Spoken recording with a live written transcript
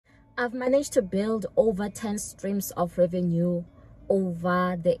I've managed to build over 10 streams of revenue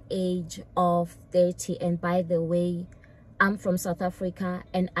over the age of 30. And by the way, I'm from South Africa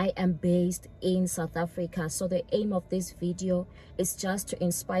and I am based in South Africa. So the aim of this video is just to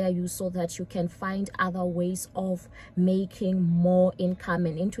inspire you so that you can find other ways of making more income.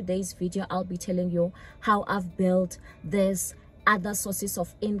 And in today's video, I'll be telling you how I've built this other sources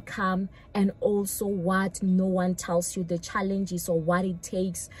of income, and also what no one tells you, the challenges or what it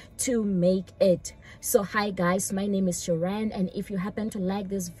takes to make it. So hi guys, my name is XIREN, and if you happen to like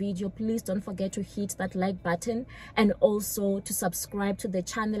this video, please don't forget to hit that like button and also to subscribe to the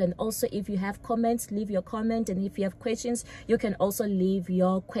channel. And also, if you have comments, leave your comment, and if you have questions, you can also leave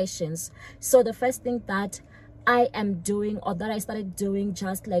your questions. So the first thing that I am doing, or that I started doing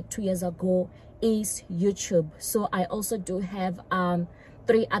just like 2 years ago, is YouTube. So I also do have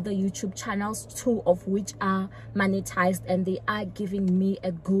 3 other YouTube channels, 2 of which are monetized, and they are giving me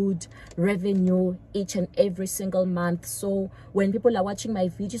a good revenue each and every single month. So when people are watching my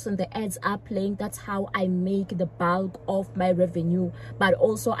videos and the ads are playing, that's how I make the bulk of my revenue. But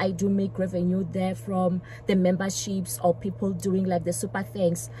also I do make revenue there from the memberships or people doing like the super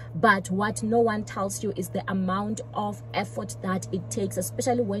thanks. But what no one tells you is the amount of effort that it takes,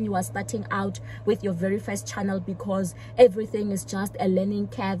 especially when you are starting out with your very first channel, because everything is just a learning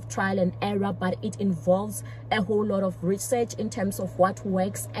curve, trial and error, but it involves a whole lot of research in terms of what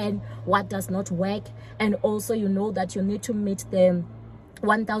works and what does not work. And also, you know that you need to meet the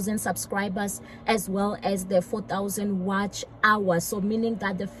 1,000 subscribers as well as the 4,000 watch hours. So meaning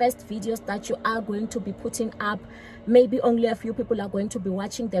that the first videos that you are going to be putting up, maybe only a few people are going to be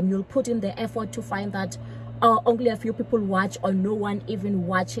watching them. You'll put in the effort to find that only a few people watch, or no one even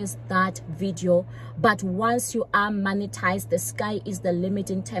watches that video. But once you are monetized, the sky is the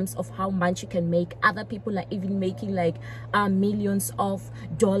limit in terms of how much you can make. Other people are even making like millions of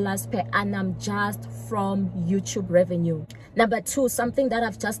dollars per annum just from YouTube revenue. Number 2, something that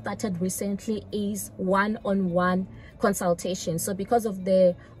I've just started recently is one-on-one consultation. So because of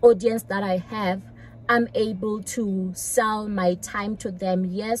the audience that I have, I'm able to sell my time to them.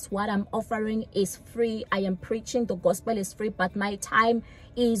 Yes, what I'm offering is free. I am preaching the gospel is free, but my time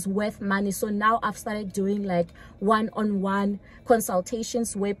is worth money. So now I've started doing like one-on-one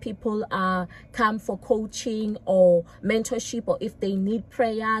consultations where people come for coaching or mentorship, or if they need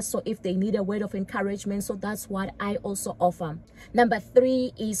prayer, so if they need a word of encouragement. So that's what I also offer. Number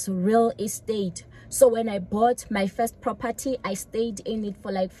 3 is real estate. So when I bought my first property, I stayed in it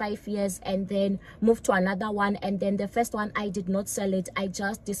for like 5 years and then moved to another one. And then the first one, I did not sell it. I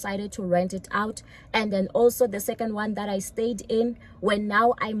just decided to rent it out. And then also the second one that I stayed in, when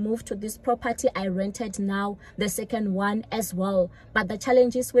now I moved to this property, I rented now the second one as well. But the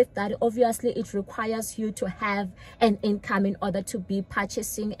challenges with that, obviously it requires you to have an income in order to be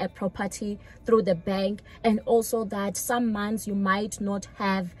purchasing a property through the bank. And also that some months you might not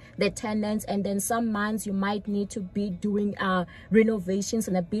have the tenants, and then some months you might need to be doing renovations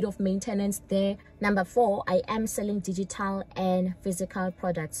and a bit of maintenance there. Number 4, I am selling digital and physical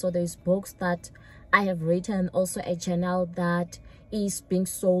products. So there's books that I have written, also a journal that is being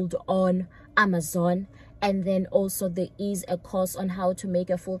sold on Amazon. And then also there is a course on how to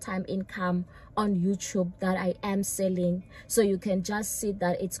make a full-time income on YouTube that I am selling. So you can just see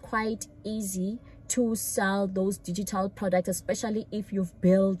that it's quite easy to sell those digital products, especially if you've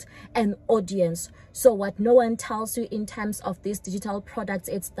built an audience. So what no one tells you in terms of these digital products,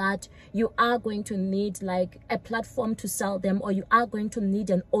 it's that you are going to need like a platform to sell them, or you are going to need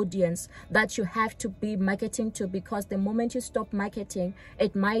an audience that you have to be marketing to, because the moment you stop marketing,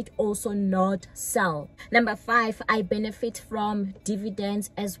 it might also not sell. Number 5, I benefit from dividends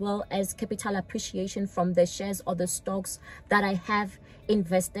as well as capital appreciation from the shares or the stocks that I have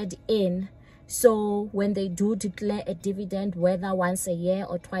invested in. So when they do declare a dividend, whether once a year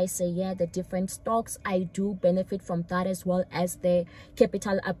or twice a year, the different stocks, I do benefit from that as well as the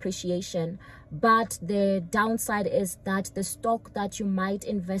capital appreciation. But the downside is that the stock that you might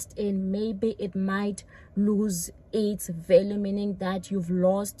invest in, maybe it might lose its value, meaning that you've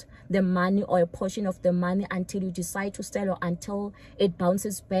lost the money or a portion of the money until you decide to sell, or until it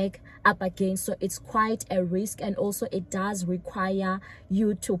bounces back up again. So it's quite a risk, and also it does require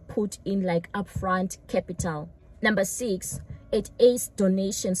you to put in like upfront capital. Number 6, it is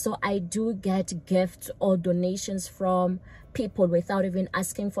donation. So I do get gifts or donations from people without even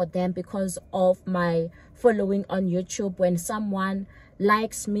asking for them, because of my following on YouTube. When someone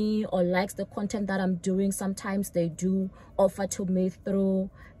likes me or likes the content that I'm doing, sometimes they do offer to me through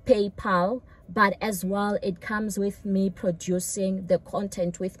PayPal. but as well it comes with me producing the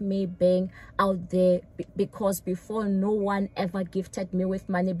content, with me being out there, because before, no one ever gifted me with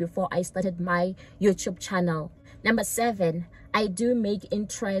money before I started my YouTube channel. Number 7, I do make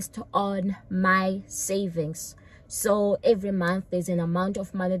interest on my savings. So every month there's an amount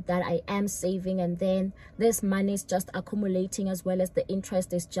of money that I am saving, and then this money is just accumulating, as well as the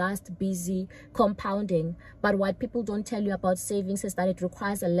interest is just busy compounding. But what people don't tell you about savings is that it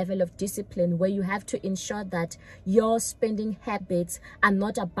requires a level of discipline, where you have to ensure that your spending habits are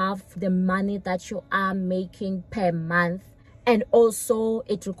not above the money that you are making per month. And also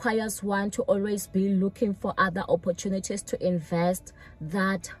it requires one to always be looking for other opportunities to invest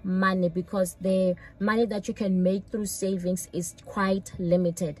that money, because the money that you can make through savings is quite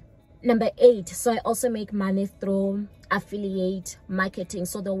limited. Number 8, so I also make money through affiliate marketing.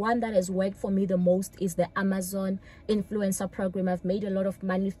 So the one that has worked for me the most is the Amazon influencer program. I've made a lot of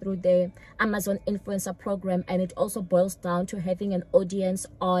money through the Amazon influencer program, and it also boils down to having an audience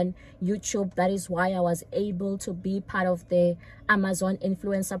on YouTube. That is why I was able to be part of the Amazon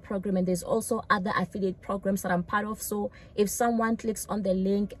influencer program. And there's also other affiliate programs that I'm part of. So if someone clicks on the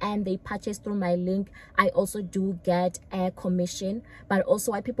link and they purchase through my link, I also do get a commission. But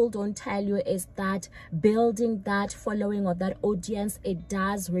also what people don't tell you is that building that following or that audience, it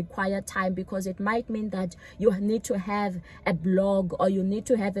does require time, because it might mean that you need to have a blog, or you need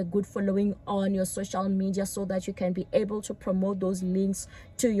to have a good following on your social media, so that you can be able to promote those links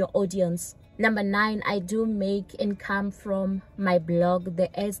to your audience. Number 9, I do make income from my blog.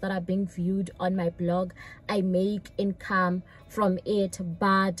 The ads that are being viewed on my blog, I make income from it.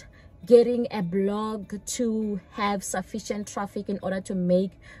 But getting a blog to have sufficient traffic in order to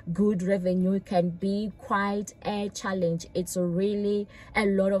make good revenue can be quite a challenge. It's really a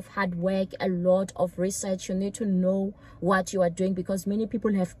lot of hard work, a lot of research. You need to know what you are doing, because many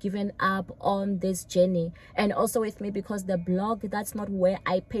people have given up on this journey. And also with me, because the blog, that's not where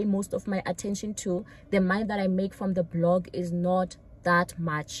I pay most of my attention to. The money that I make from the blog is not that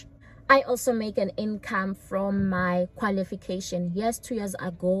much. I also make an income from my qualification. Yes, 2 years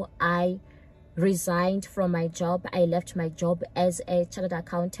ago, I resigned from my job. I left my job as a chartered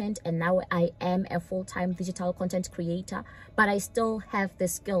accountant, and now I am a full-time digital content creator. But I still have the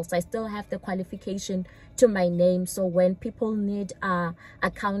skills. I still have the qualification to my name. So when people need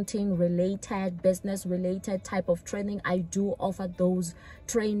accounting related, business related type of training, I do offer those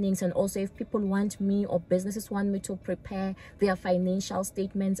trainings. And also if people want me, or businesses want me to prepare their financial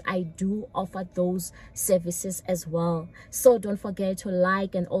statements, I do offer those services as well. So don't forget to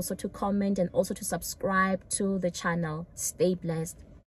like, and also to comment, and also to subscribe to the channel. Stay blessed.